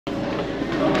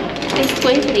This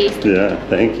way, please. Yeah,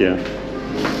 thank you.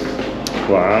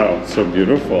 Wow, so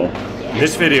beautiful. In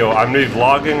this video, I'm going to be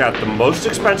vlogging at the most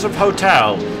expensive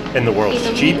hotel in the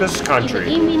world's cheapest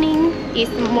country. In the evening,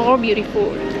 it's more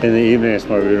beautiful. In the evening, it's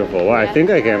more beautiful. Well, I think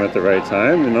I came at the right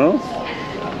time, you know?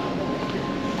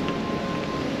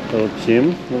 Little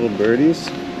kiem, little birdies.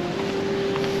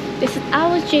 This is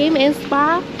our gym and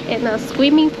spa and a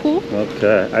swimming pool.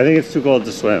 Okay, I think it's too cold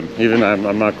to swim. Even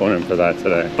I'm not going in for that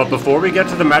today. But before we get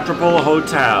to the Metropole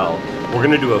Hotel, we're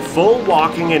gonna do a full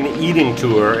walking and eating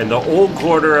tour in the old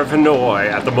quarter of Hanoi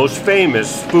at the most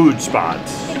famous food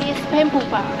spots. It is bamboo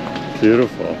bar.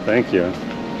 Beautiful, thank you.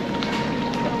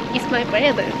 It's my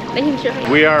brother. Let him show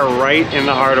you. We are right in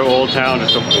the heart of Old Town,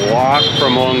 just a block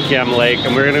from Kiem Lake,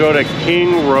 and we're gonna go to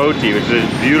King Roti, which is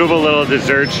a beautiful little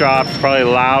dessert shop. It's probably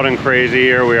loud and crazy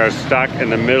here. We are stuck in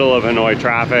the middle of Hanoi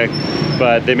traffic,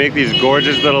 but they make these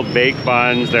gorgeous little baked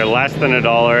buns. They're less than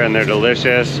 $1 and they're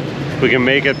delicious. We can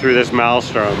make it through this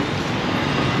maelstrom.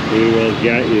 We will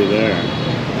get you there.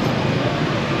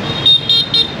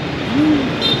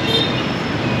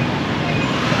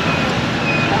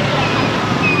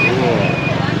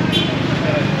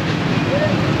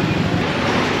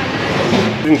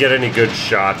 Didn't get any good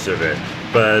shots of it,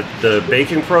 but the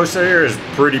baking process here is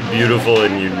pretty beautiful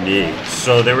and unique.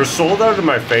 So they were sold out of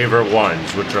my favorite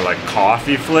ones, which are like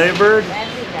coffee flavored,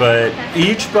 but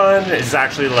each bun is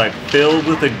actually like filled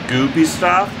with the goopy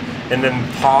stuff and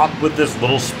then topped with this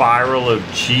little spiral of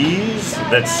cheese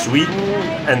that's sweetened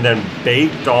and then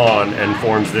baked on and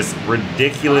forms this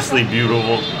ridiculously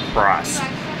beautiful crust.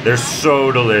 They're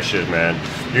so delicious, man.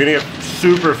 You're gonna get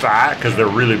super fat because they're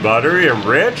really buttery and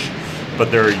rich, but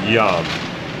they're yum.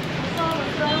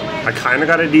 I kind of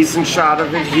got a decent shot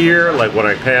of it here, like when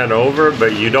I pan over,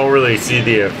 but you don't really see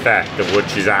the effect of what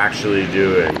she's actually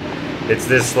doing. It's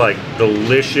this like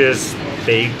delicious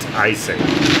baked icing.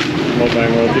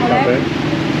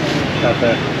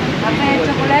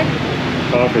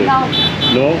 Coffee.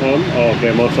 No, oh,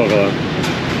 okay, more chocolate.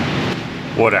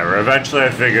 Whatever, eventually I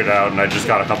figured it out and I just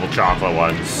got a couple chocolate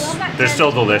ones. They're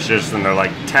still delicious and they're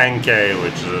like 10K,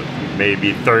 which is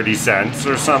maybe 30 cents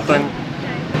or something.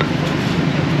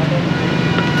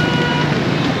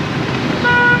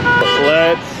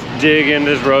 Let's dig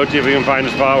into this roti if we can find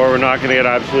a spot where we're not gonna get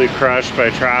absolutely crushed by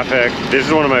traffic. This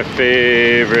is one of my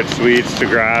favorite sweets to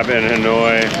grab in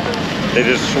Hanoi. They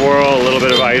just swirl a little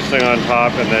bit of icing on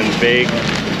top and then bake.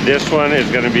 This one is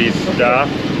gonna be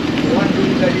stuffed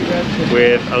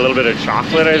with a little bit of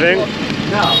chocolate, I think.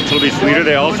 It'll be sweeter.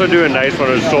 They also do a nice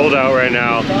one. It's sold out right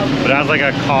now, but it has like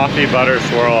a coffee butter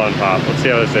swirl on top. Let's see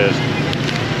how this is.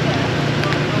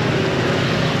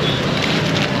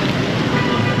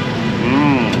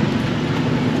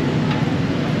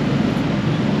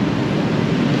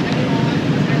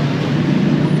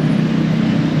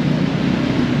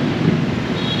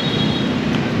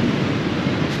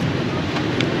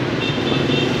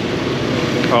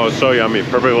 Oh, it's so yummy.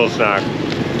 Perfect little snack.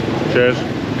 Just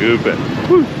goop it.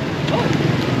 Woo.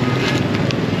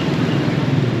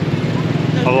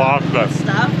 I lost it.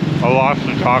 I lost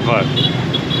the chocolate.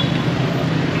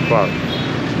 But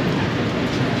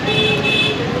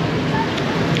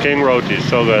King Roti is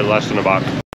so good, less than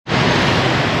 $1.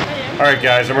 Alright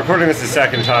guys, I'm recording this the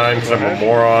second time because I'm a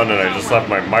moron and I just left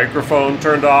my microphone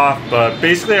turned off. But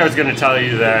basically I was going to tell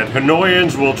you that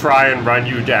Hanoians will try and run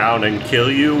you down and kill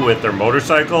you with their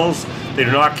motorcycles. They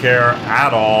do not care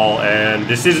at all, and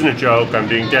this isn't a joke. I'm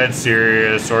being dead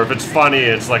serious, or if it's funny,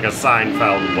 it's like a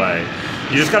Seinfeld way.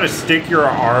 You just got to stick your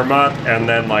arm up and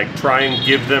then like try and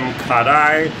give them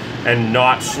cut-eye and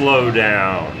not slow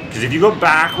down. Because if you go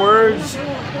backwards,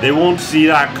 they won't see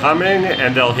that coming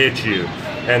and they'll hit you.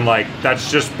 And like, that's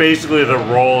just basically the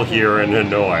role here in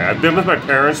Hanoi. I've been with my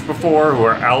parents before who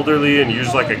are elderly and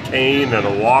use like a cane and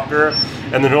a walker,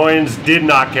 and the Hanoians did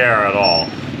not care at all.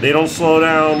 They don't slow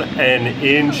down an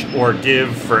inch or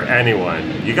give for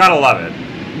anyone. You gotta love it.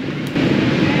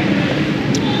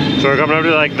 So we're coming up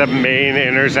to like the main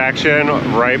intersection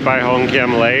right by Hoan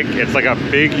Kiem Lake. It's like a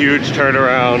big, huge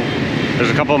turnaround.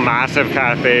 There's a couple massive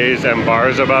cafes and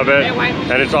bars above it.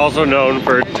 And it's also known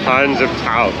for tons of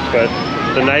touts. But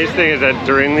the nice thing is that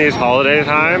during these holiday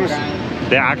times,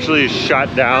 they actually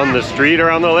shut down the street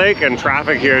around the lake, and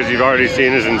traffic here, as you've already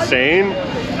seen, is insane.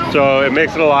 So it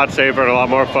makes it a lot safer and a lot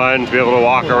more fun to be able to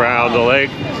walk around the lake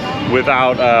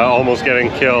without almost getting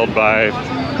killed by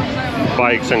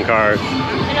bikes and cars.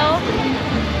 Hello?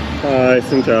 Hi,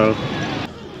 Sinto.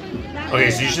 Okay,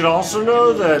 so you should also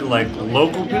know that like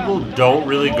local people don't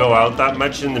really go out that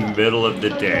much in the middle of the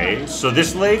day. So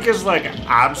this lake is like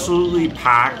absolutely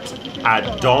packed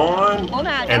at dawn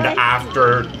and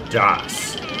after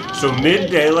dusk. So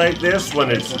midday like this,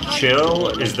 when it's chill,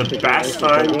 is the best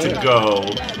time to go,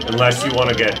 unless you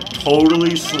want to get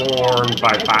totally swarmed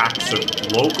by packs of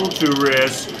local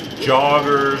tourists,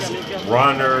 joggers,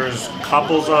 runners,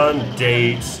 couples on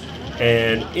dates,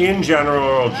 and in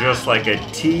general, just like a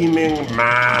teeming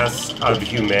mass of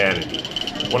humanity.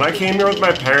 When I came here with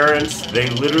my parents, they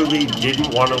literally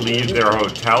didn't want to leave their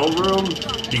hotel room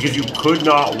because you could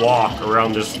not walk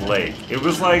around this lake. It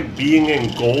was like being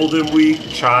in Golden Week,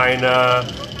 China,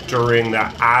 during the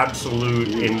absolute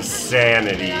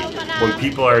insanity when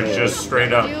people are just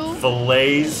straight up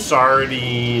fillets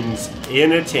sardines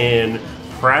in a tin,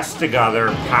 pressed together,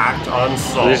 packed on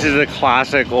salt. This is a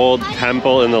classic old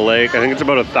temple in the lake. I think it's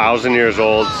about 1,000 years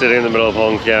old, sitting in the middle of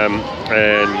Hoan Kiem,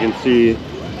 and you can see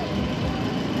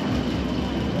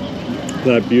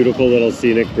that beautiful little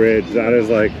scenic bridge. That is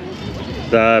like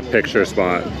the picture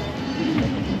spot.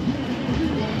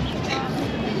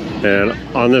 And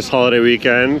on this holiday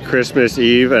weekend, Christmas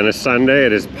Eve and a Sunday,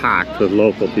 it is packed with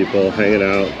local people hanging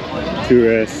out,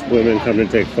 tourists, women coming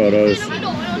to take photos.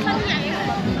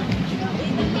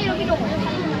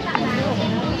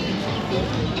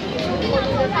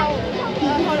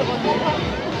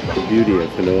 The beauty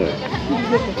of Hanoi.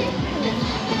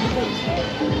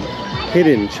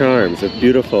 Hidden charms of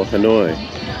beautiful Hanoi.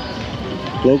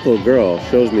 Local girl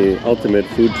shows me ultimate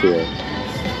food tour.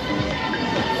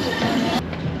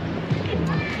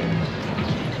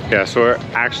 Yeah, so we're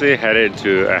actually headed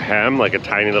to a hem, like a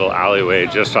tiny little alleyway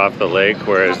just off the lake,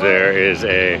 whereas there is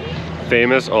a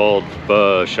famous old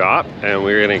pho shop, and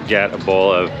we're gonna get a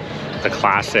bowl of the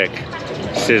classic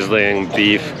sizzling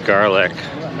beef garlic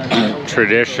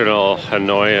traditional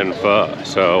Hanoian pho.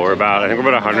 So we're about, I think we're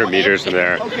about 100 meters from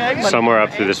there, somewhere up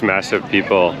through this mess of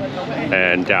people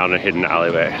and down a hidden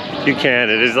alleyway. You can,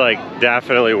 it is like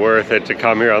definitely worth it to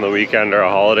come here on the weekend or a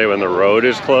holiday when the road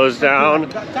is closed down,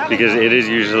 because it is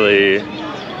usually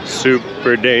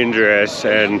super dangerous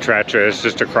and treacherous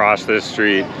just to cross this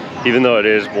street. Even though it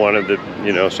is one of the,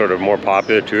 you know, sort of more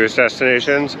popular tourist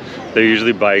destinations, there are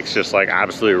usually bikes just like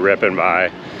absolutely ripping by.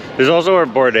 There's also where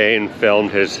Bourdain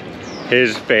filmed his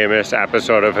famous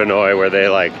episode of Hanoi where they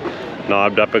like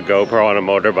knobbed up a GoPro on a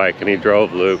motorbike and he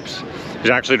drove loops. He's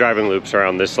actually driving loops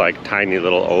around this like tiny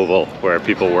little oval where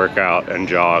people work out and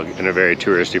jog in a very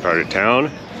touristy part of town.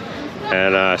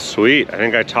 And sweet, I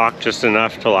think I talked just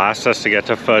enough to last us to get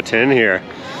to Pho Tin here.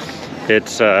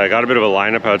 It's got a bit of a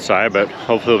lineup outside, but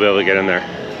hopefully we'll be able to get in there.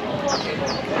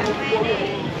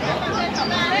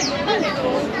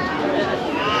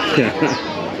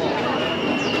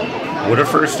 What a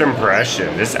first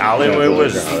impression. This alleyway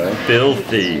was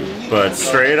filthy, but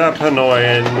straight up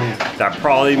Hanoian. That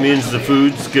probably means the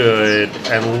food's good.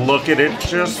 And look at it,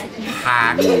 just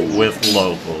packed with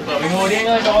locals.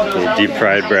 Deep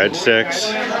fried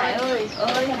breadsticks.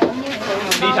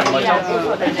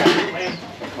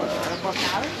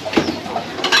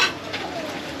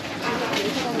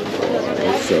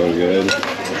 So good.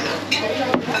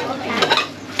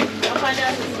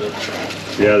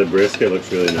 Yeah, the brisket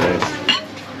looks really nice.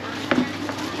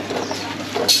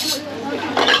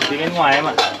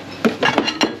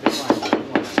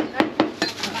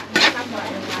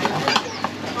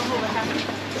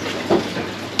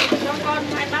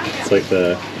 It's like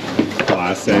the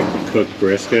classic cooked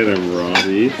brisket and raw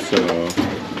beef, so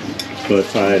Pho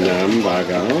Thai Nam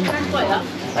Bagao.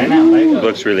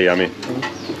 Looks really yummy.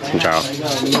 Ciao.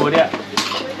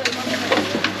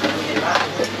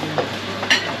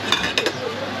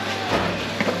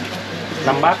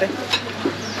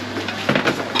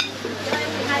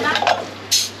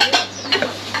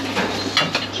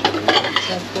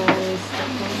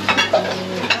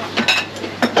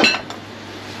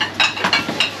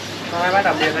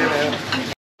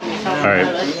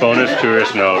 Alright, bonus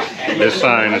tourist note. This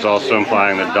sign is also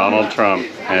implying that Donald Trump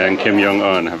and Kim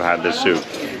Jong-un have had this soup.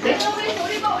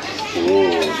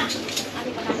 Ooh.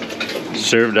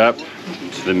 Served up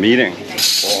to the meeting.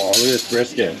 Oh, look at this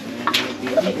brisket.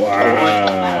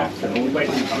 Wow.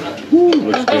 Woo,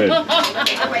 looks good.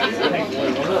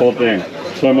 Whole thing.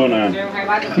 Lemon on.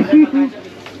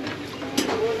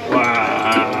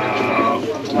 Wow.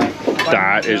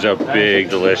 That is a big,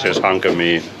 delicious hunk of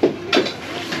meat.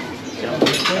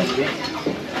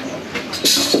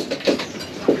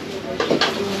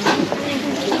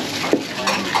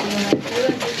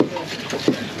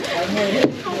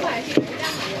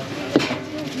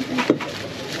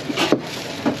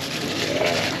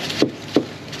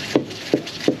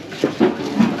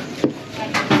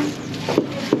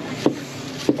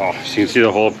 Oh, so you can see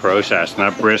the whole process, and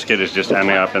that brisket is just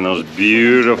ending up in those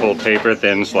beautiful paper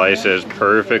thin slices,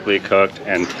 perfectly cooked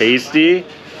and tasty,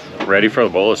 ready for a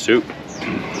bowl of soup.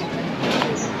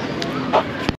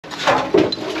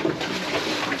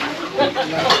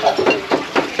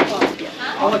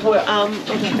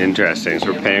 Interesting.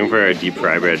 So we're paying for our deep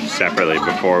fry bread separately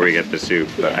before we get the soup.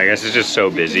 But I guess it's just so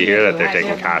busy here that they're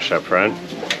taking cash up front.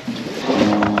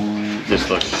 This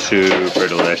looks super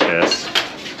delicious.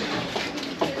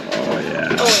 Oh yeah.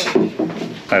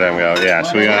 Let them go. Yeah,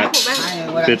 so we got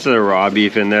bits of the raw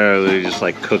beef in there, literally just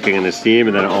like cooking in the steam,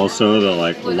 and then also the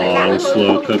like long,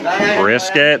 slow cooked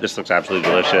brisket. This looks absolutely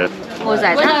delicious.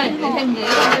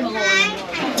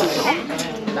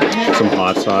 Some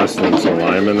hot sauce and some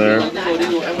lime in there.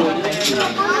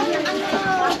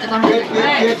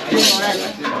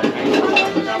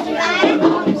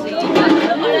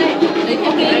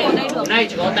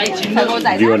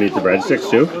 Do you want to eat the breadsticks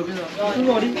too?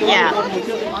 Yeah.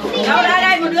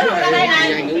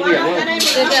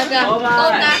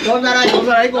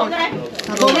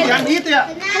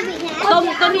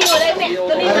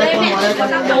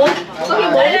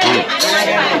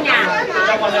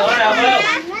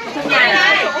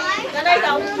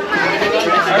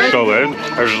 So good.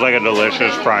 There's like a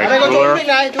delicious fried cooler.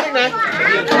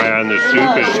 And the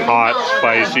soup is hot,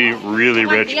 spicy, really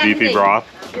rich, beefy broth.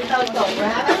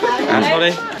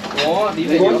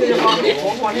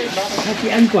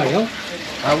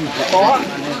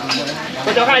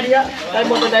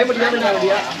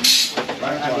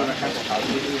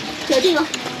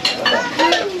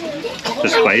 The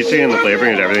spicing and the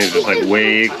flavoring and everything is just like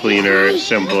way cleaner,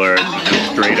 simpler,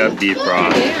 just straight up beef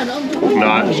broth.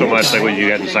 Not so much like what you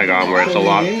get in Saigon where it's a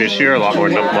lot fishier, a lot more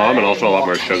nup mom, and also a lot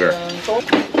more sugar.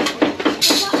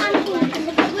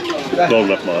 Low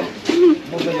nup mom.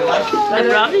 The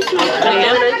broth is not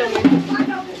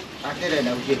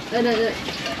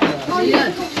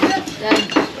clear.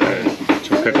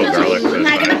 Some pickled garlic.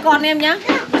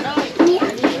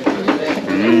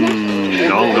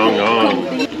 Ngon, ngon, ngon.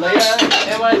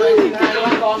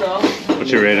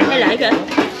 What's your rating? I like it.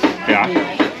 Yeah.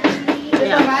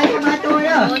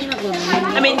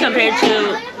 I mean, compared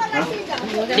to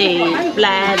the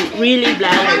bland, really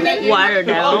bland watered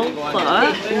down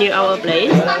pho near our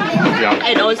place, Yeah.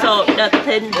 and also the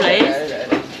thin place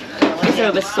is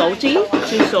a bit salty,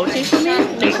 too salty for me.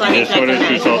 This one is This one like is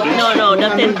too nice. salty? No, the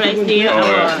thin place near Oh, our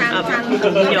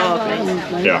your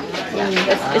place. Yeah.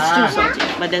 It's too salty,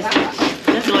 but that's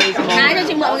why it's more.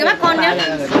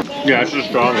 Yeah, it's just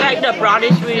strong. Like the broth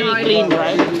is really clean,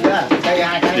 right?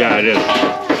 Yeah, it is.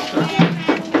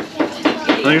 I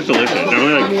think it's delicious.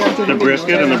 Definitely like the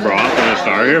brisket and the broth and the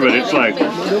star here, but it's like,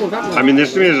 I mean,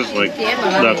 this to me is just like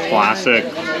the classic,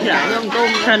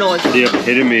 Hanoi. the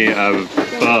epitome of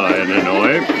pho in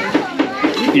Hanoi.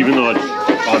 Even though it's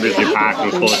obviously packed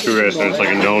and full of tourists and it's like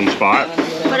a known spot,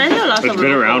 But I know lots it's of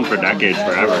been around for decades,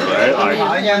 forever, right? Like,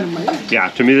 yeah,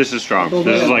 to me this is strong.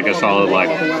 This is like a solid like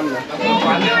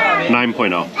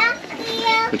 9.0.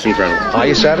 It's incredible. Are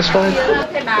you satisfied?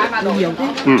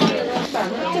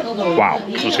 Wow.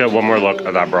 Let's get one more look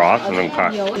at that broth and then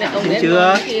cut.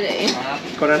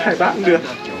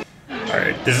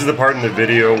 Alright, this is the part in the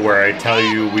video where I tell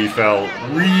you we felt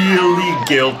really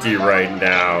guilty right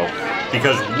now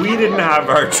because we didn't have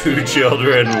our 2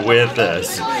 children with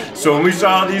us. So when we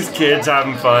saw these kids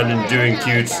having fun and doing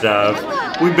cute stuff,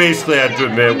 we basically had to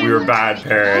admit we were bad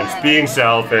parents, being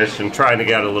selfish and trying to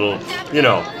get a little, you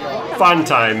know, fun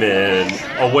time in,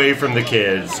 away from the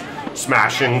kids,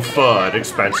 smashing pho at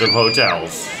expensive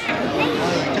hotels.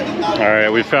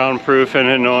 Alright, we found proof in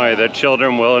Hanoi that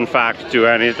children will in fact do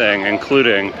anything,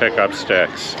 including pick up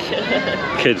sticks.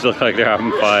 Kids look like they're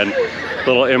having fun.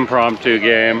 Little impromptu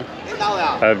game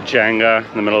of Jenga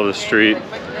in the middle of the street.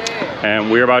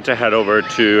 And we're about to head over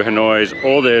to Hanoi's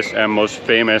oldest and most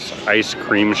famous ice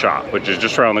cream shop, which is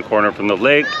just around the corner from the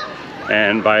lake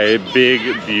and by a big,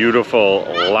 beautiful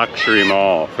luxury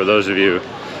mall. For those of you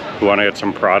who want to get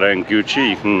some Prada and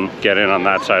Gucci, you can get in on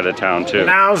that side of town too.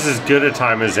 Now's as good a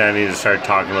time as any to start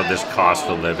talking about this cost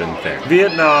of living thing.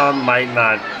 Vietnam might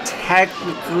not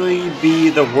technically be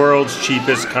the world's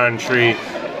cheapest country,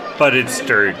 but it's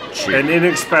dirt cheap. An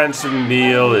inexpensive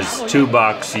meal is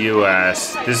 $2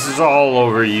 US. This is all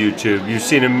over YouTube. You've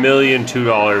seen a million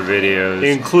 $2 videos,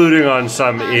 including on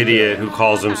some idiot who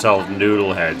calls himself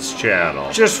Noodlehead's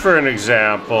channel. Just for an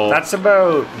example, that's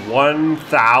about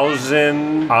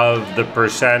 1,000 of the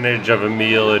percentage of a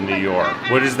meal in New York.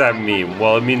 What does that mean?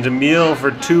 Well, it means a meal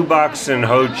for $2 in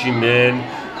Ho Chi Minh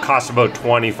costs about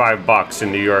 25 bucks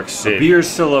in New York City. A beer's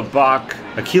still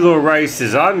 $1. A kilo of rice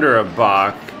is under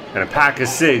 $1. And a pack of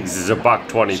cigs is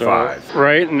 $1.25. So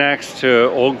right next to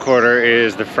Old Quarter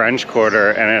is the French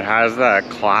Quarter, and it has that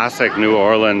classic New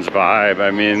Orleans vibe.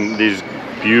 I mean, these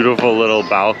beautiful little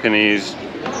balconies,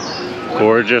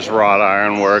 gorgeous wrought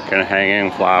iron work and hanging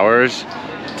flowers.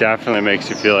 Definitely makes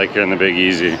you feel like you're in the Big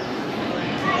Easy.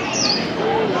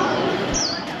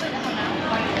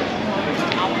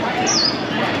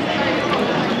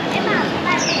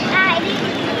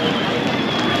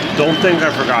 don't think I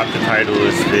forgot the title of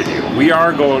this video. We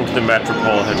are going to the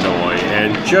Metropole Hanoi,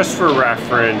 and just for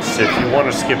reference, if you want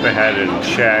to skip ahead and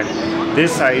check,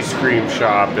 this ice cream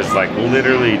shop is like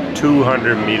literally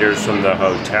 200 meters from the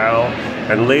hotel.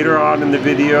 And later on in the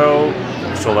video,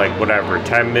 so like whatever,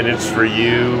 10 minutes for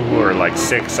you or like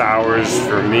 6 hours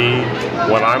for me,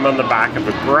 when I'm on the back of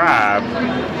a Grab,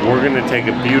 we're gonna take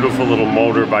a beautiful little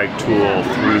motorbike tour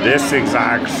through this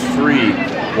exact street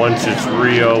once it's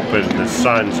reopened, the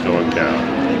sun's going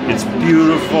down. It's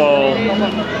beautiful,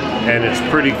 and it's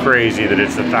pretty crazy that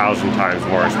it's 1,000 times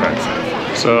more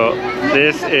expensive. So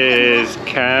this is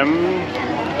Kiem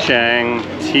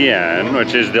Tien,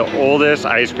 which is the oldest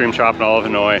ice cream shop in all of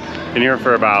Hanoi. Been here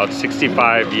for about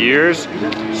 65 years.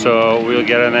 So we'll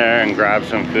get in there and grab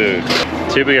some food.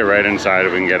 See if we get right inside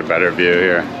if we can get a better view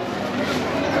here.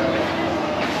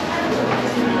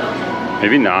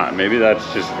 Maybe not, maybe that's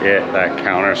just it, that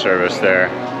counter service there.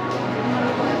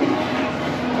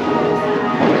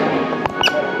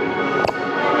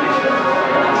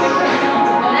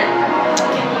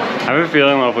 I have a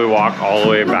feeling that if we walk all the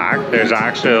way back, there's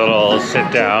actually a little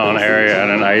sit-down area and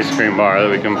an ice cream bar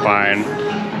that we can find.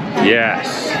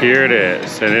 Yes, here it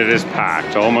is, and it is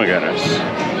packed. Oh my goodness.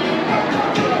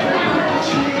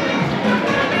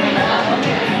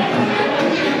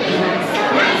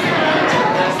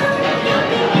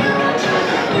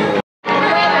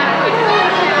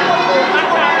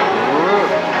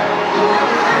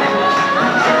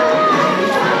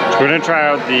 We're gonna try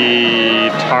out the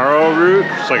taro root.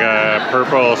 It's like a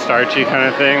purple starchy kind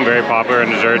of thing, very popular in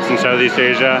desserts in Southeast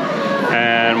Asia.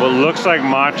 And what looks like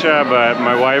matcha, but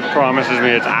my wife promises me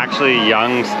it's actually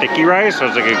young sticky rice, so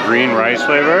it's like a green rice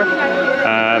flavor.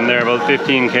 And they're about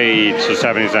 15K each, so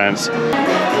 70 cents.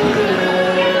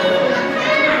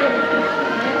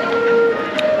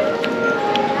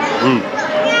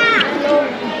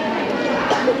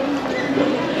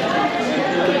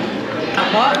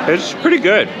 It's pretty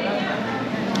good.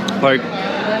 Like,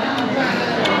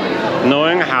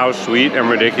 knowing how sweet and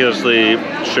ridiculously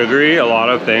sugary a lot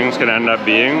of things can end up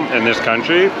being in this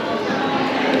country,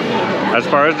 as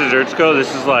far as desserts go,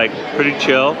 this is like pretty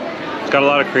chill. It's got a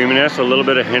lot of creaminess, a little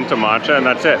bit of hint of matcha, and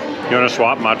that's it. You want to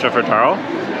swap matcha for taro?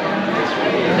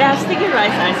 They have sticky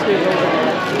rice ice cream over there.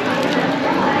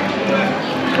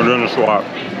 We're doing a swap.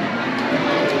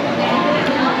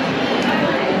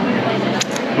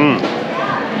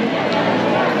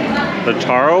 The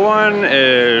taro one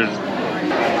is,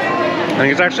 I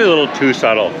think it's actually a little too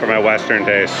subtle for my Western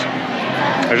taste.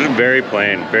 It's just very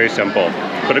plain, very simple,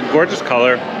 but a gorgeous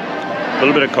color, a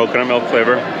little bit of coconut milk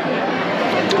flavor.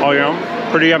 Oh, you know,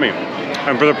 pretty yummy.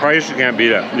 And for the price, you can't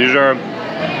beat it. These are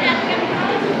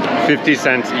 50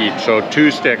 cents each, so 2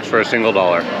 sticks for a single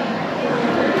 $1.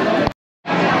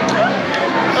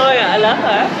 Oh yeah, I love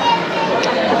her.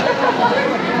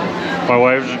 My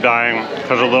wife's dying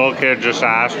because a little kid just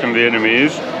asked in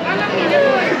Vietnamese,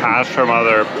 asked her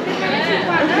mother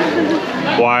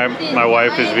why my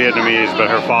wife is Vietnamese but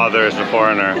her father is a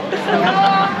foreigner.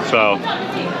 So,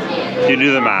 you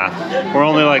do the math. We're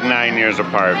only like 9 years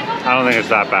apart. I don't think it's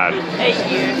that bad. 8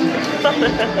 years.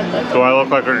 Do I look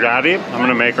like her daddy? I'm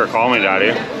gonna make her call me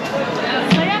daddy.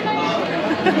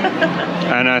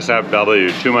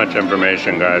 NSFW, too much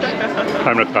information, guys.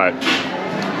 Time to cut.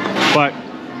 But,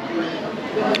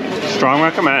 strong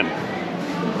recommend.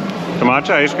 The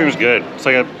matcha ice cream is good. It's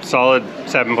like a solid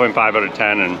 7.5 out of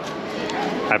 10, and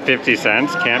at 50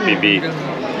 cents, can't be beat.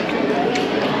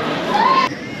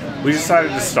 We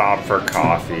decided to stop for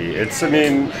coffee. It's, I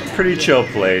mean, pretty chill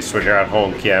place when you're at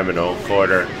home Kiem in Oak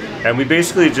Quarter. And we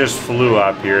basically just flew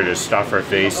up here to stuff our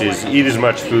faces, eat as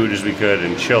much food as we could,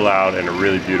 and chill out in a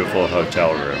really beautiful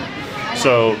hotel room.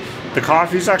 So the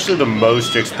coffee is actually the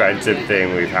most expensive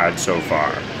thing we've had so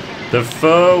far. The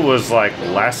pho was like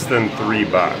less than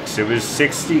 $3. It was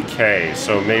 60K,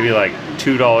 so maybe like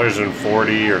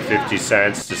 $2.40 or 50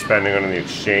 cents, depending on the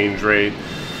exchange rate.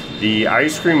 The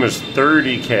ice cream was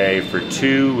 30K for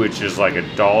 2, which is like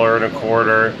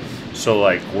 $1.25. So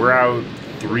like we're out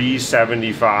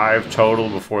 $3.75 total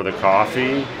before the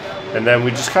coffee. And then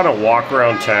we just kind of walk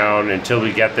around town until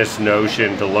we get this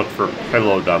notion to look for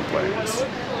pillow dumplings,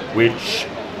 which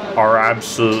are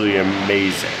absolutely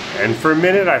amazing. And for a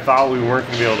minute I thought we weren't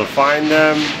gonna be able to find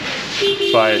them,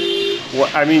 but well,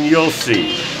 I mean, you'll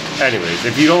see. Anyways,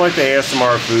 if you don't like the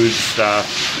ASMR food stuff,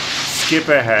 skip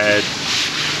ahead,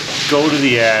 go to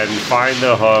the end, find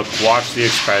the hook, watch the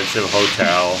expensive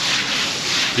hotel.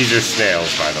 These are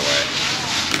snails, by the way.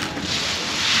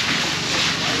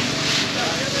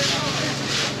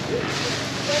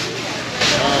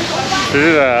 This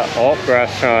is a alt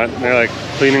restaurant. They're like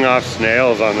cleaning off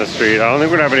snails on the street. I don't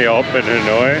think we'd have any help in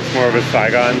Hanoi. It's more of a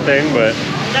Saigon thing, but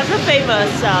That's a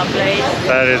famous place.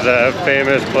 that is a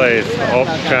famous place. Op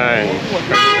Chang.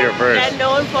 Here first. They're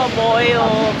known for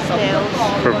boiled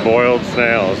snails. For boiled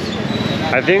snails.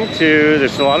 I think too,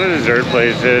 there's a lot of dessert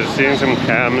places, seeing some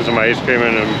kiem, some ice cream,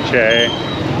 and some che.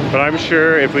 But I'm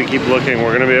sure if we keep looking,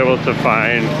 we're gonna be able to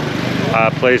find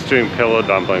a place doing pillow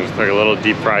dumplings, like a little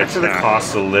deep fried Back to the snack.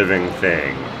 cost of living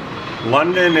thing.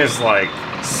 London is like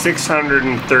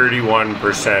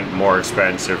 631% more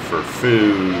expensive for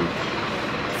food,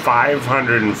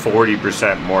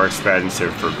 540% more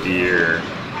expensive for beer,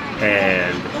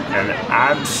 and an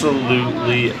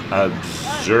absolutely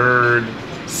absurd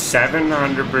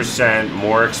 700%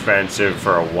 more expensive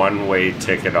for a one-way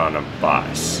ticket on a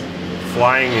bus.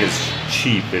 Flying is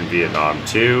cheap in Vietnam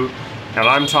too, and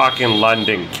I'm talking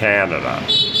London, Canada,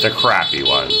 the crappy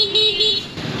one.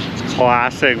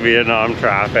 Classic Vietnam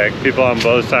traffic. People on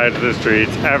both sides of the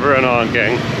streets, everyone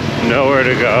honking, nowhere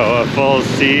to go, a full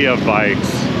sea of bikes.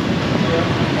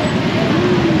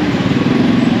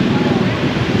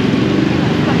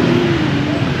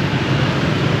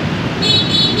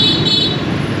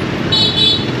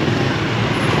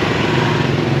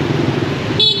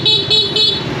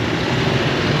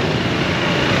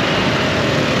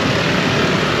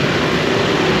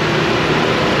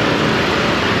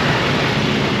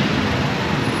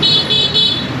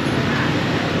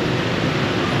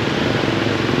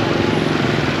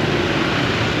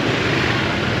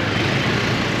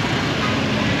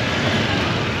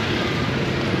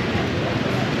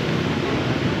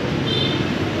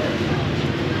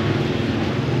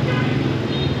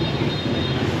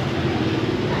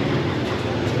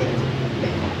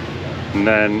 And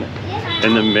then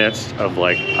in the midst of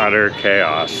like utter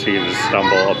chaos, you just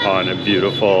stumble upon a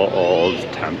beautiful old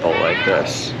temple like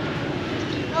this.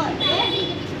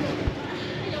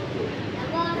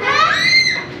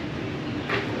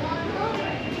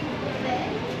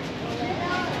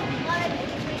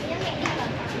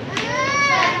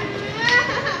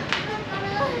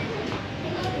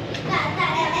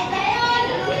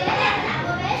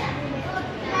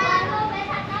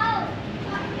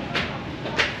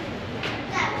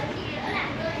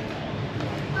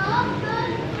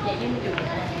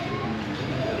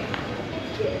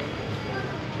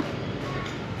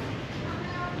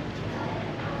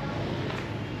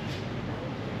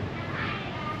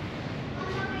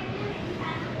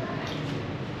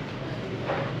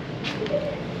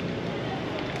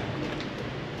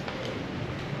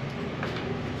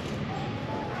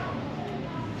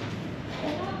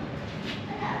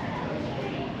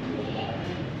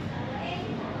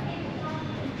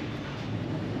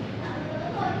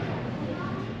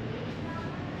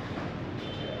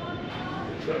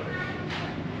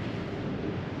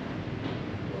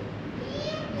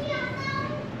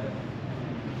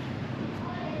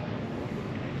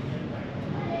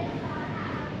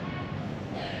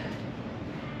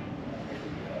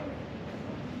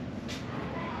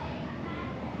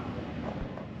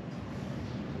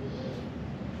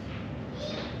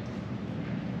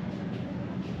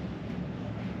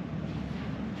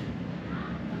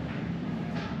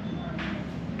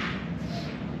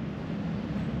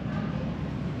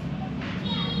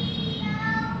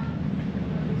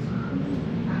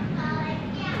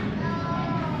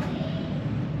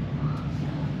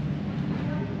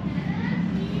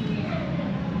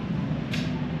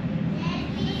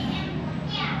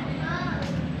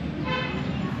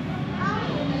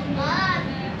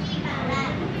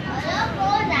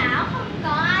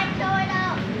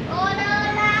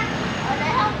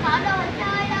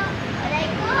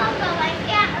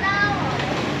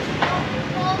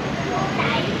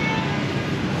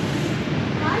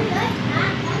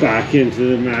 Back into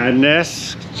the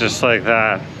madness, just like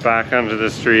that. Back onto the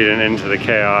street and into the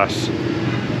chaos.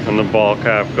 And the ball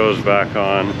cap goes back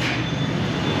on.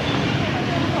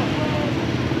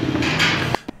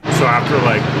 So after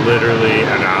like literally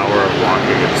an hour of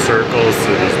walking in circles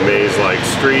through these maze-like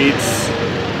streets,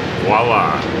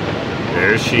 voila,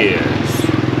 there she is,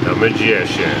 the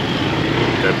magician,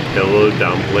 the pillow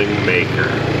dumpling maker.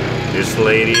 This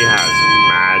lady has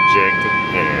magic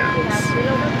hands.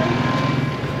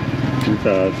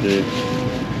 Chào chị.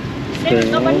 Cái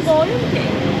có bánh gối không chị?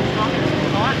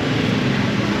 Có.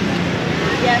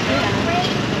 Dạ chị.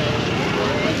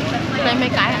 Đây mấy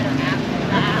cái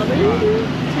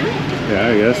Yeah,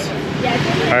 I guess.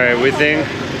 Alright, we think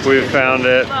we've found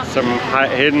it. Some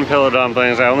hidden pillow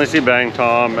dumplings. I only see Bang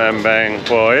Tom and Bang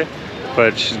Boy,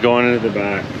 but she's going into the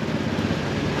back.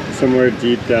 Somewhere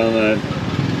deep down that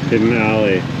hidden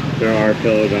alley, there are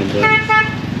pillow dumplings.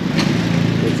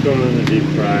 What's going on in the deep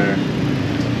fryer?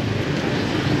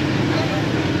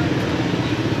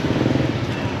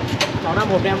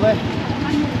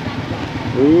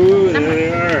 Ooh, there they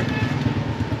are.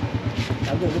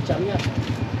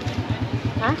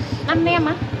 Hả? 5 nem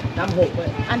á? 5 hộp vậy.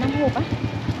 À 5 hộp á.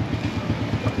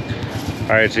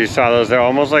 Alright, so you saw those. They're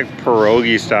almost like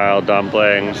pierogi style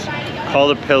dumplings.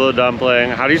 Called a pillow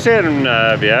dumpling. How do you say it in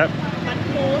Viet?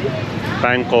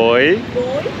 Bánh cối.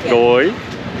 Gối.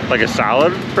 Like a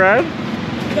salad bread?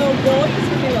 No, gối is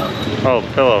pillow. Oh,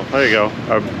 pillow. There you go.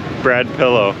 A bread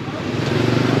pillow.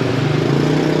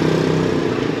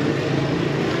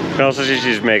 You can also see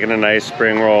she's making a nice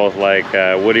spring roll with like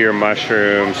woodier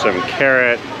mushrooms, some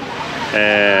carrot,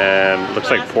 and looks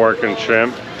like pork and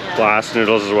shrimp. Glass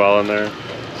noodles as well in there.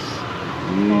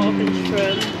 Pork and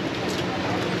shrimp.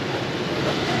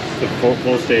 The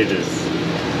full stages.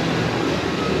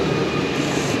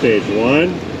 Stage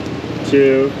 1,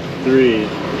 2, 3,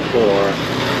 4,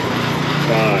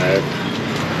 5.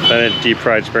 Then a deep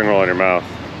fried spring roll in your mouth.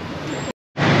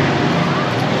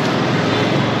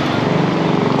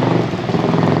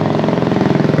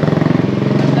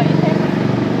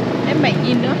 Em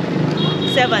 7.000 nữa.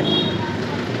 7.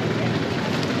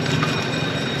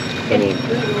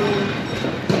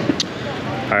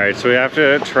 Alright, so we have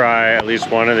to try at least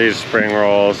one of these spring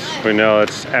rolls. We know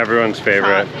it's everyone's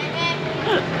favorite.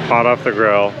 Hot off the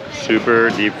grill, super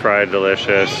deep fried,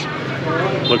 delicious.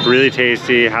 Looked really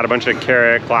tasty, had a bunch of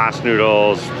carrot, glass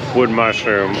noodles, wood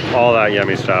mushroom, all that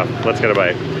yummy stuff. Let's get a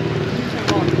bite.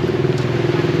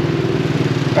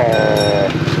 Oh.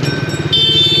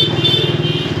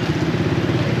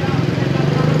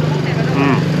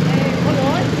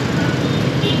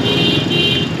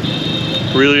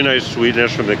 Really nice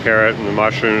sweetness from the carrot and the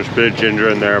mushrooms, bit of ginger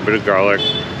in there, a bit of garlic.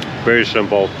 Very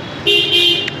simple.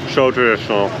 So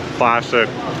traditional. Classic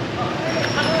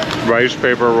rice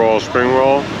paper roll, spring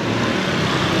roll.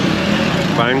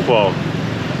 Bánh cối.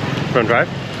 Wanna try?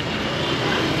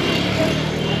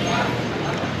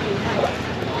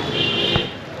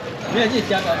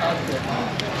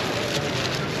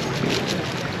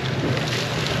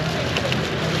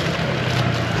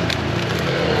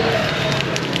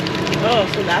 Oh,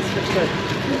 so that's the trick.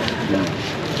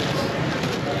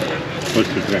 What's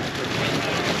the trick?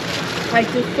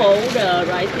 Like to fold the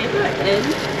rice paper in.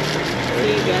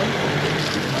 See again.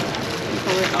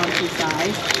 Fold it on two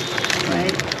sides,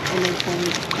 right? And then fold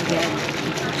it again.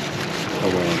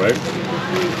 Hold on, right?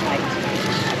 Really tight.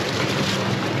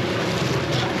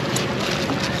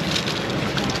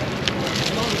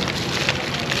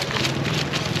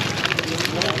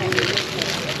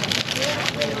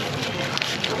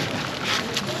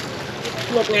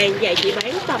 Một ngày vậy chị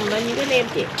bán tầm bao nhiêu cái nem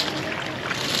chị?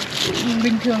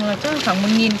 Bình thường là chắc khoảng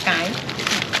 1.000 cái.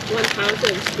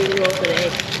 1,000 spring roll a day.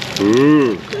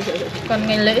 Còn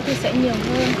ngày lễ thì sẽ nhiều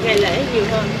hơn. Ngày lễ nhiều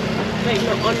hơn. Vậy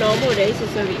on normal days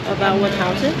it's about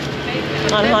 1,000.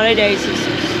 On holidays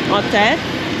on Tết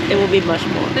it will be much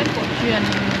more. Tết cổ truyền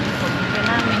của Việt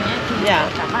Nam mình ấy thì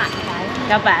Yeah. cả bạn cái.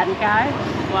 Cả vạn cái.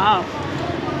 Wow.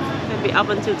 Maybe up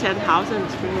until 10,000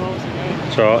 spring rolls a day.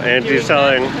 So Auntie's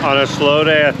selling on a slow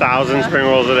day 1,000 spring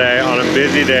rolls a day, on a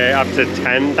busy day up to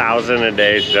 10,000 a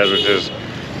day, she says, which is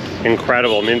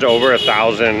incredible. It means over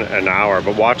 1,000 an hour.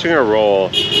 But watching her roll,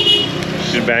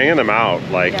 she's banging them out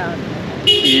like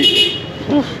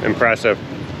impressive.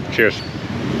 Cheers.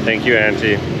 Thank you,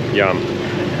 Auntie. Yum.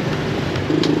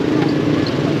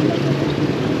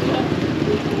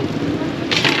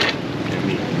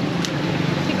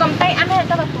 Thì cầm tay ăn hay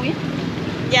cho vào túi?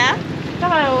 Dạ. Cho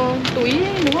vào túi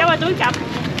đúng Cho không? vào túi cặp.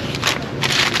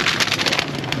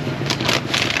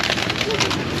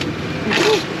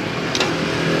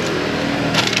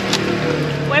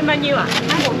 Của em bao nhiêu ạ?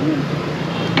 24.000.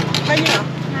 Bao nhiêu ạ?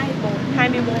 24.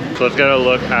 24. So let's get a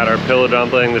look at our pillow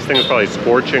dumpling. This thing is probably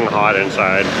scorching hot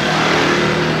inside.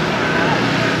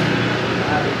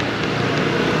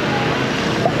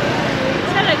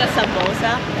 Is that like a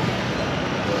samosa?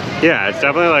 Yeah, it's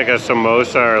definitely like a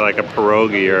samosa or like a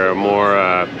pierogi or a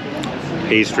more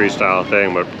pastry style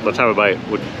thing, but let's have a bite.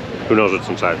 Who knows what's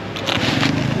inside?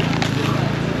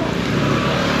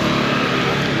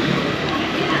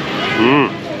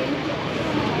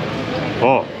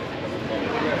 Oh.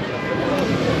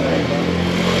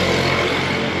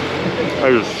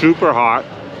 It is super hot.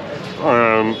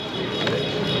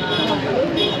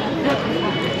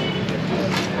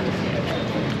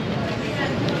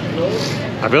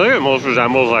 I feel like it most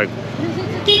resembles like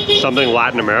something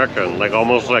Latin American, like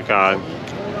almost like a,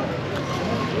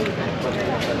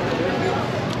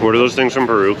 what are those things from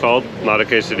Peru called? Not a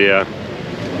quesadilla.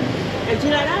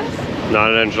 Enchiladas? Not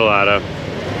an enchilada.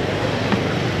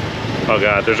 Oh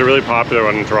god, there's a really popular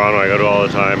one in Toronto I go to all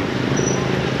the time.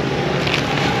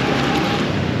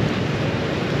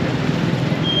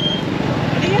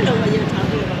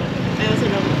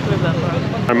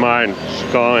 mind. It's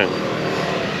going.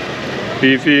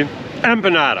 Beefy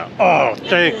empanada. Oh,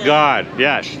 thank God.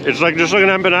 Yes, it's like just like an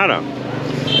empanada.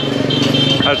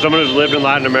 As someone who's lived in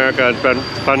Latin America and spent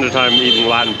tons of time eating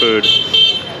Latin food,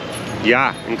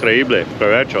 yeah, increíble.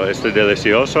 Provecho. It's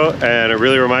delicioso, and it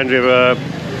really reminds me of a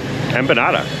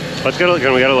empanada. Let's get a,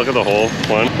 can we get a look at the whole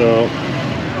one? So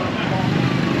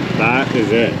that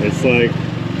is it. It's like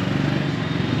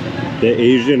the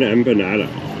Asian empanada.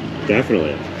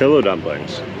 Definitely. Pillow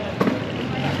dumplings.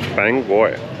 Bang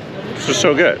boy. This is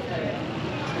so good.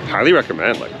 Highly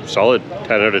recommend, like solid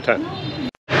 10 out of 10.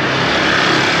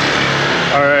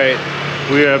 All right,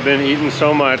 we have been eating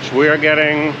so much. We are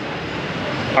getting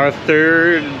our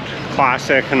third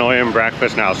classic Hanoian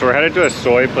breakfast now. So we're headed to a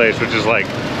soy place, which is like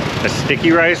a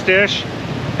sticky rice dish.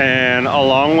 And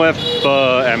along with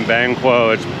pho and bang quo,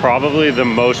 it's probably the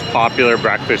most popular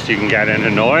breakfast you can get in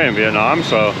Hanoi in Vietnam.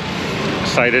 So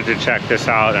excited to check this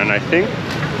out. And I think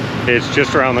it's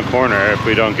just around the corner if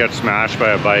we don't get smashed by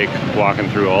a bike walking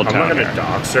through Old Town. I'm not gonna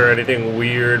dox her or anything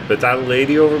weird, but that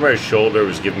lady over my shoulder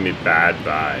was giving me bad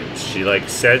vibes. She like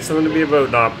said something to me about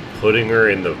not putting her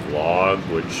in the vlog,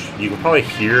 which you can probably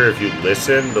hear if you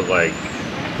listen, but like,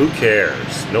 who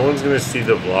cares? No one's gonna see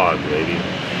the vlog, lady.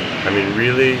 I mean,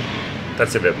 really?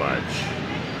 That's a bit much.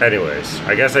 Anyways,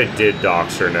 I guess I did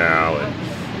dox her now, and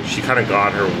she kind of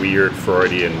got her weird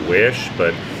Freudian wish,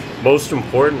 but most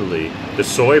importantly, the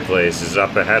soy place is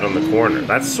up ahead on the corner.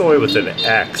 That's soy with an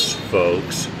X,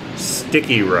 folks.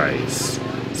 Sticky rice.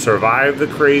 Survive the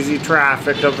crazy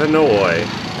traffic of Hanoi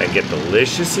and get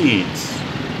delicious eats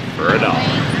for $1.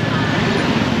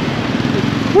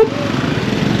 Whoop.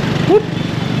 Whoop.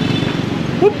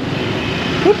 Whoop.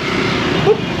 Whoop.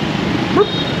 Whoop. Whoop.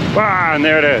 Ah, and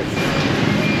there it is.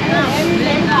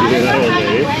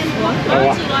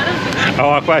 I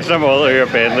walked by some old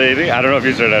European lady. I don't know if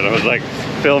you saw that. I was like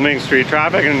filming street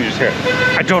traffic, and you just hear,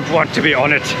 "I don't want to be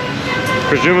on it."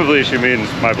 Presumably, she means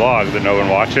my vlog that no one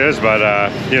watches. But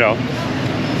you know,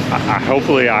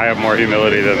 hopefully, I have more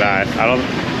humility than that. I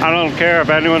don't care if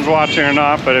anyone's watching or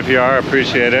not. But if you are,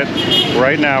 appreciate it.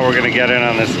 Right now, we're gonna get in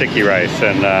on the sticky rice,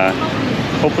 and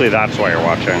hopefully, that's why you're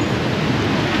watching.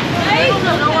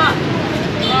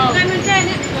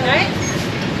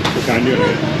 What kind do you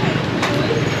eat?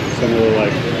 Some little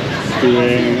like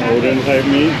stewing Odin type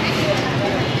meat.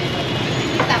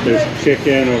 There's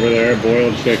chicken over there,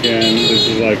 boiled chicken. This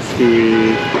is like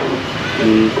stewy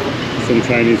meat, some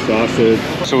Chinese sausage.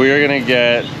 So we are gonna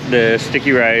get the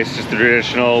sticky rice, just the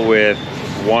traditional, with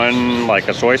one like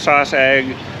a soy sauce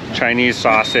egg, Chinese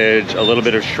sausage, a little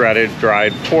bit of shredded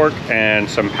dried pork, and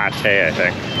some pate, I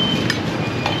think.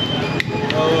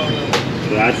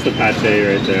 So that's the pate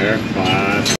right there.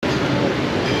 Class.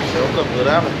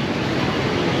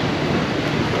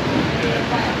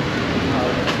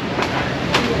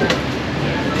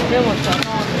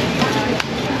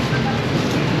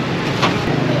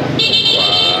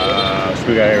 Wow. So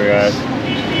we got here, we got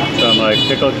some like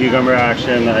pickled cucumber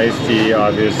action, the iced tea,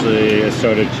 obviously, a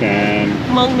soda chan.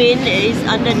 Mung bean is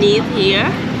underneath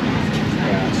here.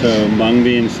 So mung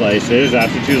bean slices. I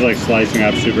have to choose like slicing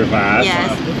up super fast.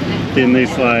 Yes. Thinly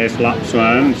sliced lap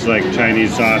suan, it's like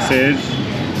Chinese sausage.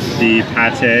 The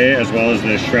pate, as well as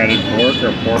the shredded pork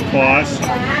or pork floss.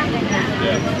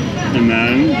 And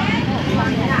then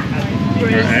our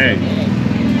egg.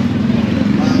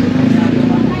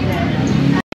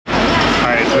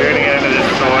 Alright, so we're gonna get into this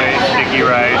soy sticky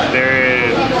rice. There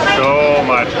is so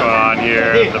much going on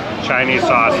here. The Chinese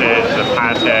sausage, the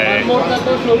pate,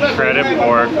 shredded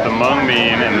pork, the mung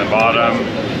bean in the bottom.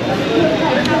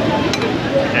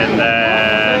 And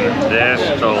then this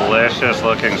delicious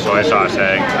looking soy sauce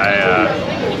egg.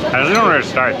 I just don't know where to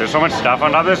start. There's so much stuff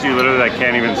on top of this, you literally like,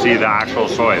 can't even see the actual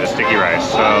soy, the sticky rice.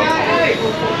 So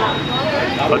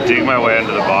I'll dig my way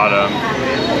into the bottom.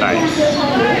 Nice.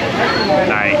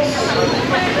 Nice.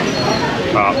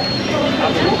 Oh.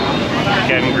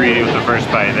 Getting greedy with the first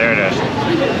bite. There it is.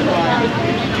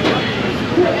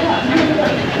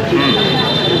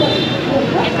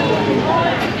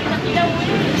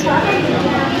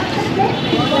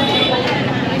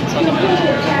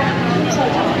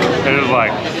 It is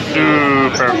like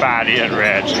super fatty and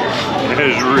rich. It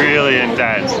is really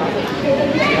intense.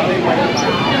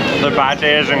 The pate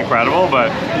is incredible,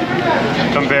 but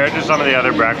compared to some of the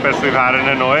other breakfasts we've had in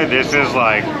Hanoi, this is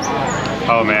like,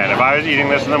 oh man, if I was eating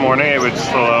this in the morning, it would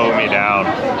slow me down.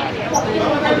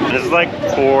 This is like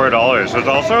 $4, so it's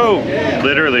also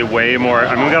literally way more,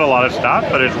 I mean, we got a lot of stuff,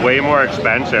 but it's way more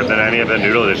expensive than any of the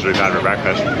noodle dishes we've had for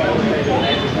breakfast.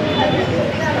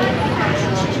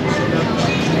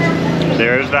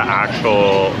 There's the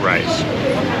actual rice.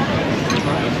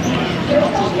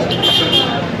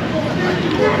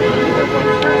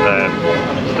 Then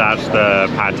that's the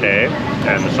pate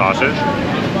and the sausage.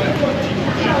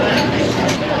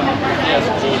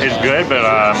 It's good, but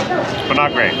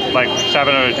not great. Like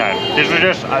 7 out of 10. This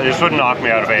would knock me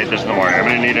out if I ate this in the morning. I'm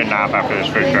gonna need a nap after this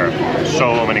for sure.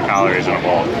 So many calories in a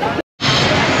bowl.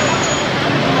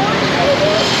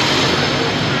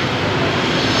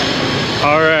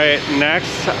 All right,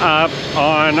 next up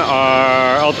on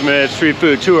our ultimate street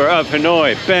food tour of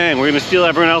Hanoi, bang, we're gonna steal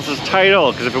everyone else's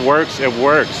title, because if it works,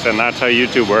 and that's how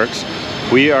YouTube works.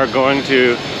 We are going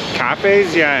to Cafe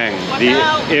Xiang, the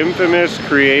infamous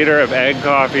creator of egg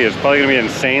coffee. It's probably gonna be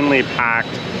insanely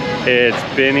packed. It's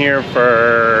been here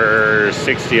for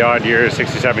 60 odd years,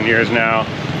 67 years now,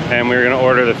 and we're gonna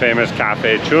order the famous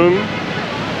Cafe Chung,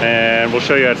 and we'll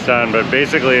show you how it's done, but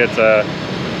basically it's a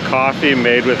coffee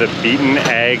made with a beaten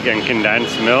egg and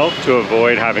condensed milk to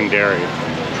avoid having dairy.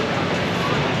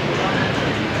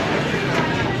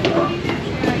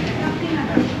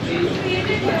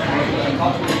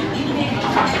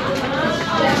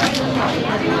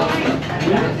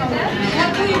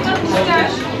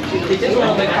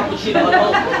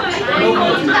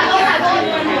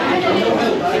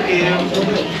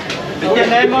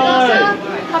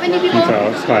 How many people?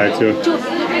 It's high too. You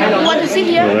want to sit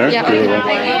here? Over there? Yeah.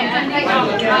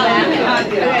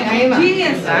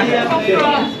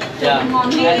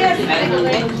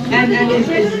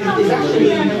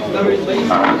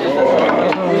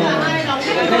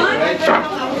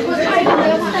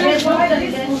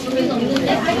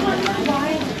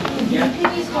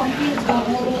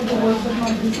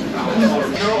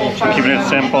 Keeping it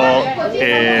simple.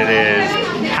 It is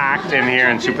packed in here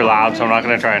and super loud, so I'm not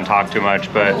going to try and talk too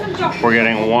much, but we're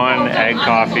getting 1 egg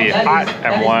coffee hot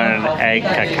and 1 egg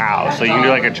cacao. So you can do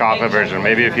like a chocolate version.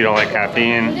 Maybe if you don't like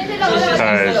caffeine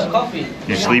because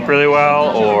you sleep really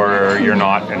well, or you're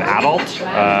not an adult,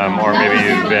 or maybe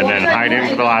you've been in hiding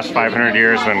for the last 500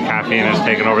 years when caffeine has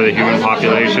taken over the human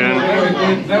population.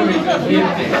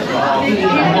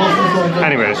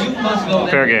 Anyways,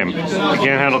 fair game. You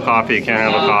can't handle coffee, you can't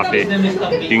handle coffee.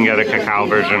 You can get a cacao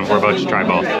version. We're about to try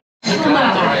both.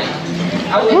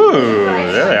 Ooh,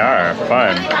 there they are.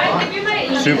 Fun.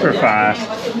 Super fast.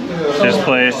 This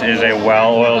place is a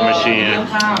well-oiled machine,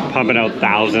 pumping out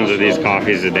thousands of these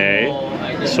coffees a day.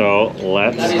 So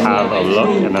let's have a look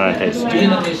and then a taste.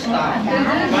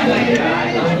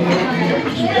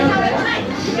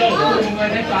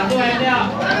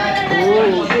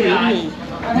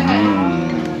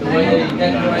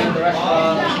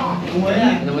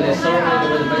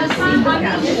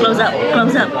 Close up,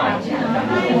 close up.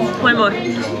 One more.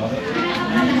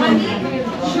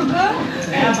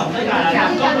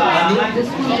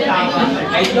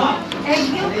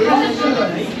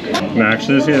 And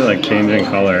actually see it like changing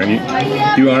color, and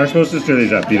you are supposed to stir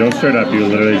these up. You don't stir it up, you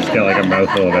literally just get like a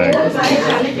mouthful of egg.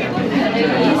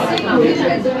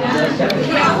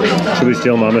 Should we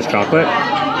steal Mama's chocolate?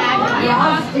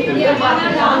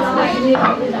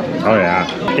 Oh yeah.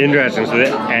 Interesting. So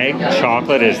the egg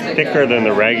chocolate is thicker than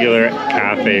the regular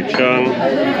Cafe Chung.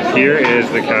 Here is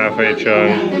the Cafe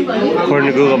Chung. According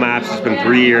to Google Maps, it's been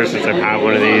 3 years since I've had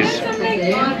one of these.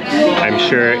 I'm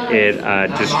sure it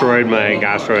destroyed my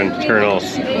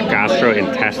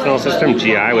gastrointestinal system.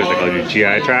 GI, what is it called? Your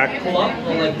GI tract?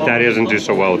 That doesn't do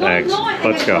so well with eggs.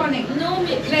 Let's go.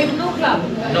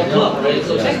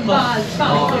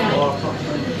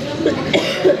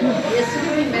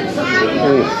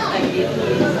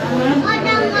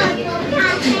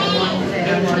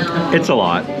 It's a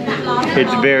lot.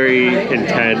 It's very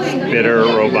intense, bitter,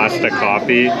 Robusta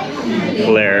coffee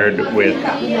flared with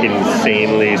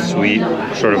insanely sweet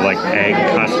sort of like egg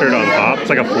custard on top. It's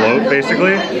like a float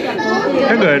basically.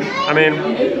 They're good. I mean,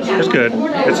 it's good.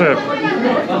 It's an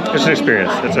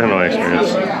experience. It's a Hanoi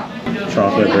experience.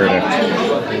 Chocolate verdict.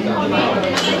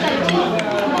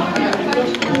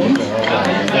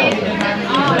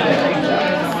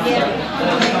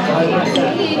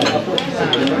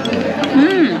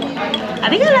 I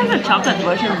think I like the chocolate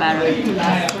version better.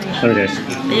 Okay.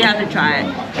 You have to try it.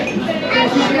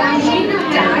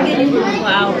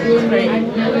 Wow.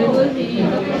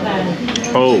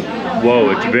 Oh,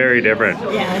 whoa, it's very different.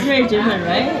 Yeah, it's very different,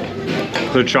 right?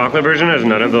 The chocolate version has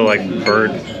none of the like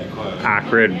burnt,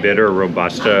 acrid, bitter,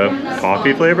 Robusta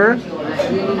coffee flavor.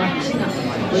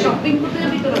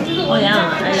 Oh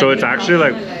yeah. So it's actually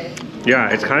like, yeah,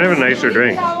 it's kind of a nicer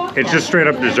drink. It's just straight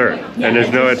up dessert. And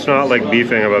it's not like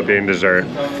beefing about being dessert.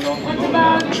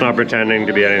 It's not pretending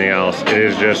to be anything else. It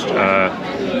is just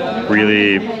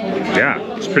really, yeah,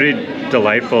 it's pretty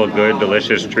delightful, good,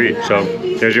 delicious treat. So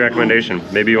there's your recommendation.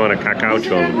 Maybe you want a cacao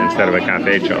chum instead of a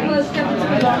cafe chum.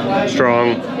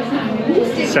 Strong,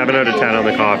 7 out of 10 on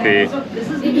the coffee.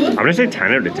 I'm gonna say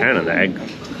 10 out of 10 on the egg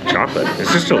chocolate.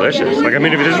 It's just delicious. Like, I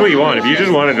mean, if this is what you want, if you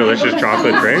just want a delicious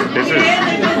chocolate drink, this is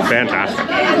fantastic.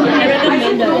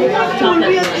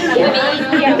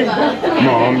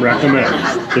 Mom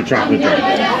recommends the chocolate drink.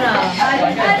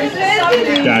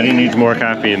 Daddy needs more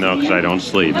caffeine though, because I don't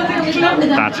sleep.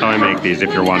 That's how I make these,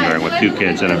 if you're wondering, with 2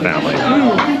 kids and a family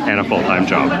and a full-time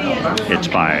job. It's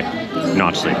by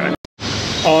not sleeping.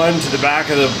 On to the back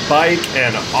of the bike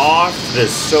and off the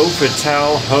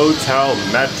Sofitel Hotel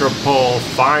Metropole.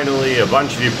 Finally, a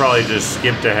bunch of you probably just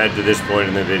skipped ahead to this point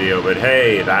in the video, but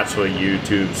hey, that's what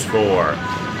YouTube's for.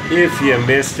 If you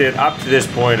missed it, up to this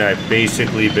point, I've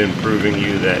basically been proving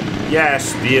you that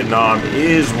yes, Vietnam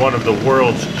is one of the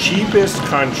world's cheapest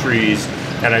countries,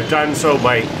 and I've done so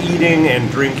by eating and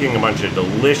drinking a bunch of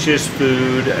delicious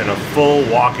food and a full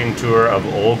walking tour of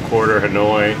Old Quarter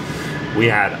Hanoi. We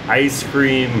had ice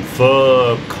cream,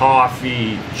 pho,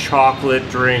 coffee, chocolate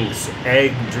drinks,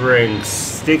 egg drinks,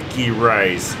 sticky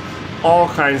rice, all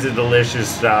kinds of delicious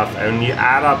stuff. And you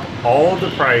add up all the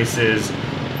prices,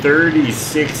 30,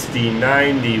 60,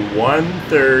 90,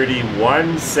 130,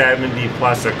 170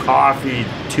 plus a coffee,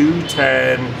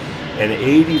 210, and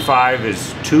 85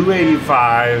 is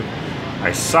 285.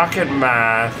 I suck at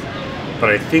math, but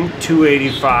I think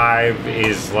 285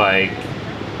 is like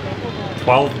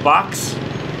 12 bucks,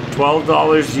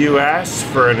 $12 US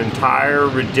for an entire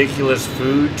ridiculous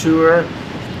food tour.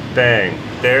 Bang,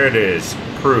 there it is,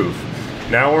 proof.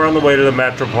 Now we're on the way to the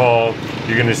Metropole.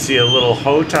 You're gonna see a little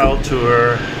hotel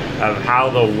tour of how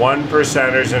the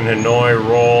 1%ers in Hanoi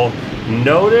roll.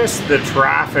 Notice the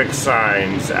traffic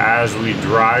signs as we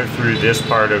drive through this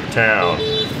part of town.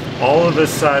 All of a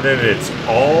sudden, it's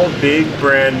all big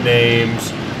brand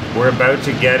names. We're about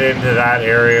to get into that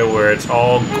area where it's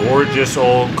all gorgeous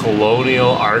old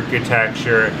colonial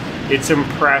architecture. It's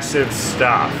impressive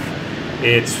stuff.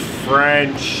 It's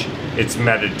French, it's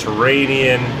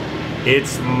Mediterranean,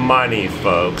 it's money,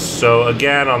 folks. So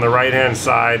again, on the right-hand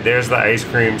side, there's the ice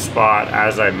cream spot,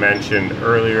 as I mentioned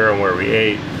earlier, and where we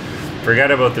ate.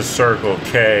 Forget about the Circle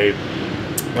K,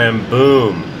 and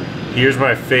boom, here's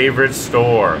my favorite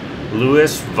store,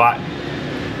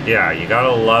 Yeah, you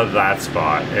gotta love that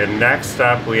spot. And next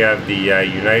up, we have the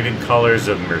United Colors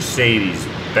of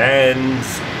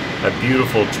Mercedes-Benz, a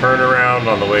beautiful turnaround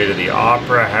on the way to the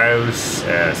Opera House,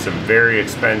 some very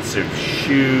expensive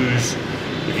shoes.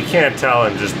 If you can't tell,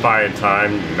 I'm just buying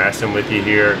time, messing with you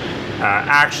here.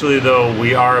 Actually, though,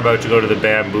 we are about to go to the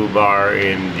Bamboo Bar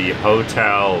in the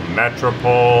Hotel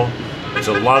Metropole. It's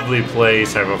a lovely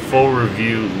place. I have a full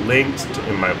review linked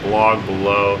in my blog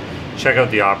below. Check out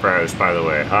the Opera House, by the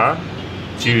way, huh?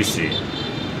 Juicy.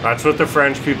 That's what the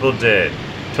French people did.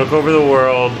 Took over the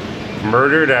world,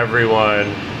 murdered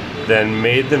everyone, then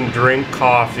made them drink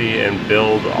coffee and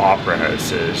build opera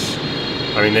houses.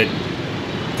 I mean, they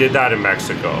did that in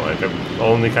Mexico. Like, I'm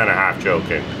only kind of half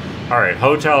joking. All right,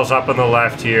 hotel's up on the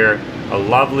left here. A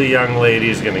lovely young lady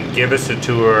is gonna give us a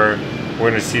tour. We're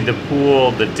gonna see the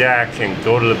pool, the deck, and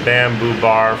go to the Bamboo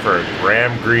Bar for a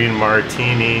Graham Green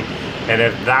Martini. And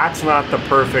if that's not the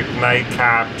perfect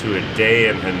nightcap to a day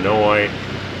in Hanoi,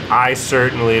 I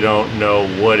certainly don't know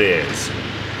what is.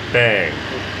 Bang.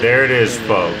 There it is,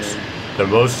 folks. The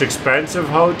most expensive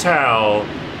hotel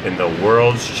in the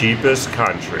world's cheapest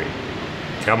country.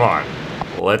 Come on,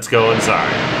 let's go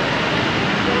inside.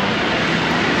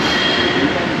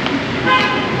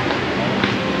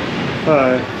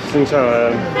 Hi, xin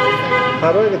chào.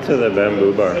 How do I get to the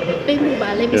Bamboo Bar? Bamboo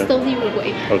Bar, let me show you the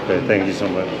way. Okay, thank you so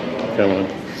much. Come on.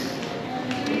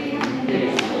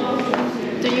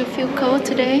 Do you feel cold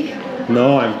today?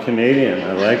 No, I'm Canadian.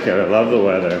 I like it. I love the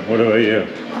weather. What about you?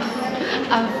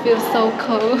 I feel so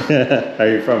cold. Are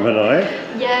you from Hanoi?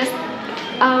 Yes.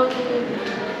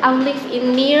 I live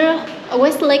in near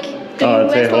West Lake. Do you know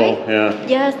West Lake? Yeah.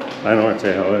 Yes. I know where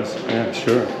Teho is. Yeah,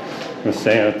 sure. I'm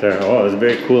staying out there. Oh, it's a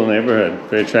very cool neighborhood.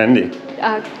 Very trendy.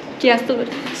 Yes.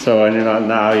 So when you're not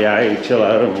now, yeah, you chill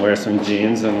out and wear some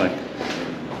jeans and like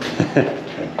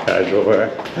casual wear.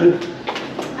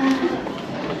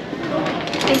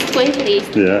 This way, please.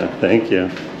 Yeah, thank you.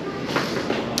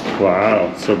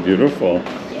 Wow, so beautiful.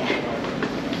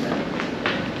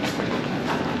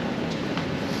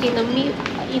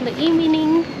 In the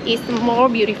evening, it's more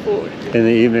beautiful. In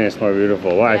the evening, it's more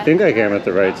beautiful. Wow, I think I came at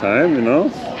the right time, you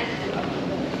know?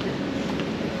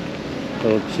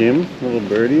 Little kiem, little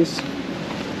birdies.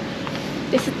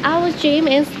 This is our gym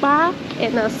and spa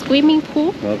and a swimming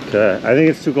pool. Okay, I think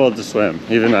it's too cold to swim.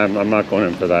 Even I'm not going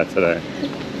in for that today.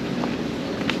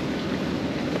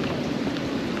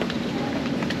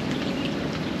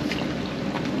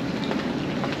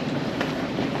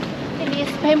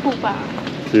 pupa.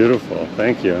 Beautiful,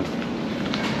 thank you.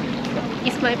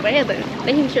 It's my brother.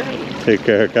 Let him show you. Take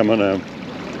care, come on up.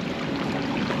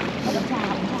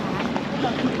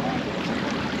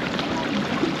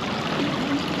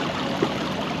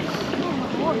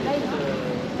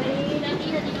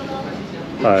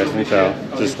 Hi, xin chào.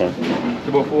 This one.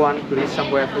 The both one, please,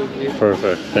 somewhere, please.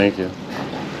 Perfect, thank you.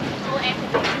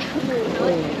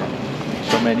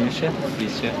 So many, chef,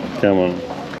 please, chef. Come on.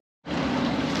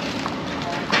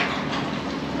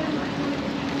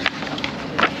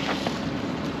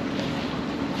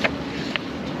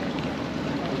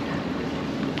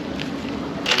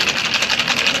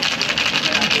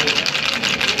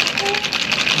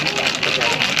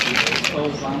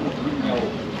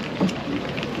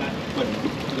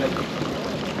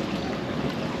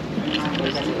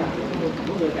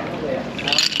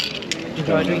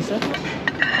 Enjoy doing, sir.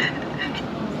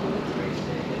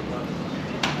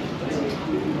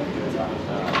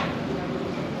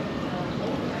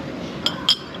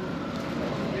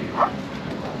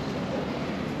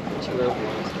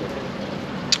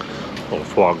 Little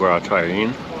foie gras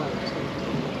tahine.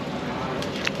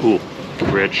 Ooh,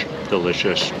 rich,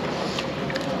 delicious,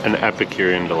 an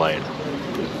Epicurean delight.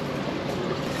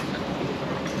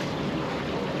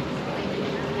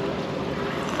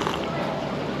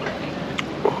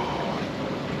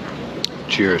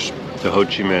 Cheers to Ho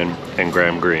Chi Minh and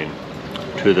Graham Greene,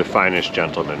 two of the finest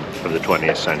gentlemen of the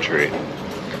 20th century.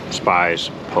 Spies,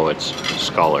 poets,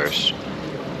 scholars,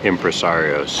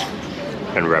 impresarios,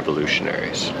 and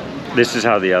revolutionaries. This is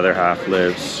how the other half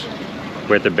lives.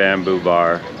 We're at the Bamboo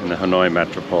Bar in the Hanoi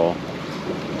Metropole,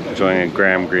 enjoying a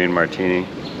Graham Greene martini.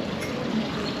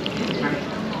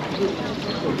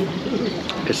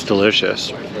 It's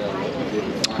delicious.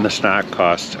 And the snack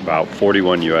costs about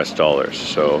 41 US dollars,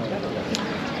 so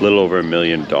a little over $1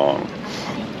 million dong.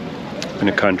 In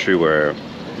a country where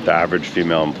the average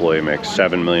female employee makes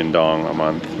 7 million dong a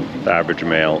month, the average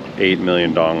male 8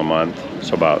 million dong a month,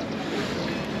 so about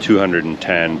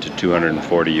 210 to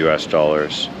 240 US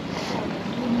dollars.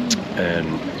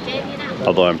 And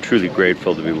although I'm truly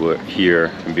grateful to be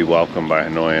here and be welcomed by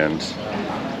Hanoians,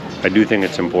 I do think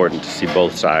it's important to see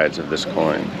both sides of this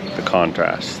coin, the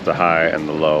contrasts, the high and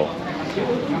the low.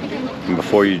 And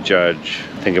before you judge,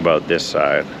 think about this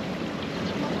side,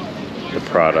 the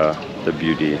Prada, the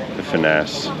beauty, the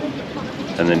finesse,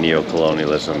 and the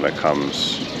neo-colonialism that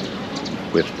comes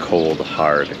with cold,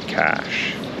 hard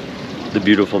cash. The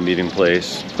beautiful meeting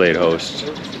place played host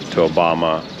to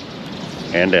Obama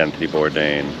and Anthony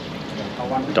Bourdain,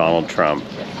 Donald Trump,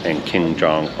 and Kim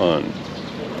Jong-un,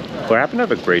 who I happen to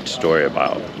have a great story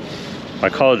about. My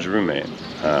college roommate,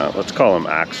 let's call him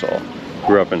Axel,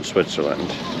 grew up in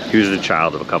Switzerland. He was the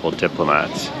child of a couple of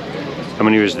diplomats. And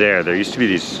when he was there used to be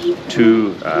these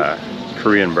two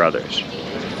Korean brothers.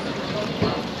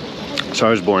 So I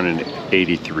was born in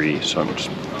 '83, so I'm just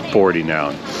 40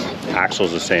 now.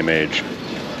 Axel's the same age.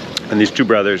 And these two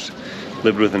brothers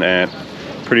lived with an aunt,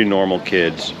 pretty normal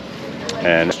kids,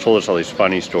 and told us all these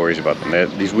funny stories about them. They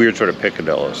had these weird sort of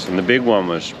picadillos. And the big one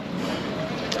was,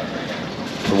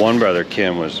 the one brother,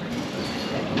 Kim, was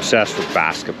obsessed with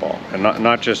basketball, and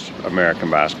not just American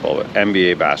basketball, but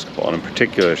NBA basketball, and in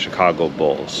particular Chicago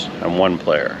Bulls, and one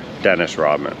player, Dennis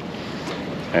Rodman.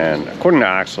 And according to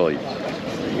Axel, he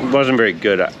wasn't very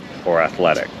good or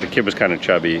athletic. The kid was kind of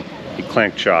chubby, he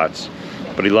clanked shots,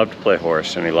 but he loved to play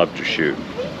horse and he loved to shoot.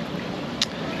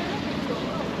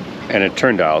 And it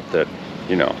turned out that,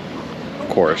 you know, of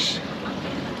course,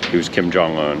 he was Kim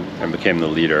Jong-un and became the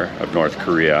leader of North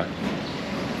Korea.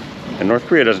 And North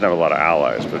Korea doesn't have a lot of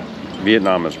allies, but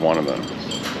Vietnam is one of them.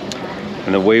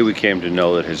 And the way we came to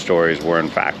know that his stories were in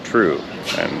fact true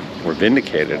and were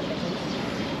vindicated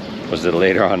was that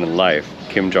later on in life,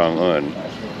 Kim Jong-un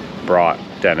brought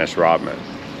Dennis Rodman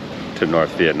to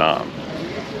North Vietnam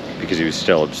because he was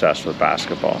still obsessed with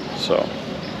basketball. So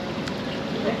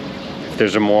if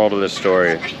there's a moral to this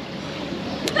story,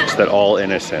 it's that all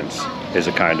innocence is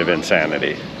a kind of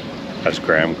insanity, as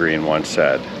Graham Greene once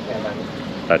said.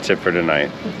 That's it for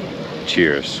tonight.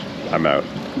 Cheers. I'm out.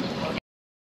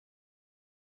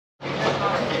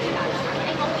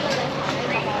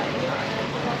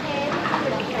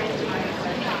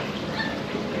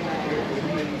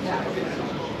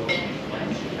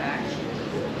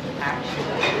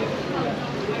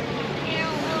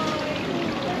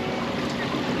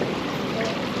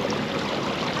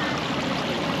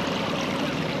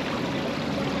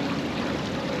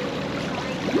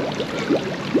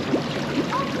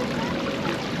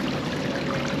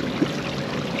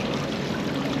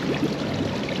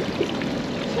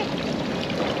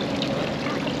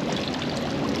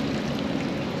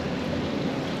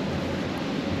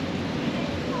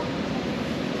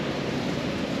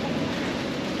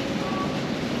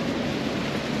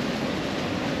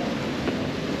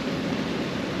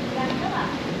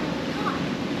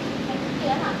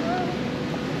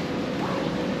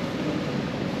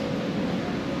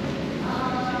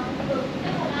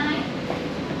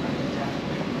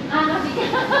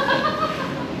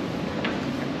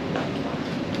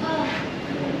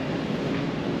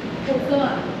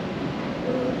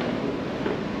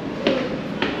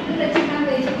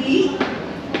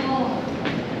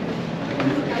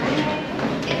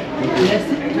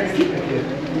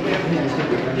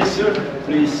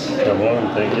 Come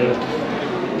on, thank you.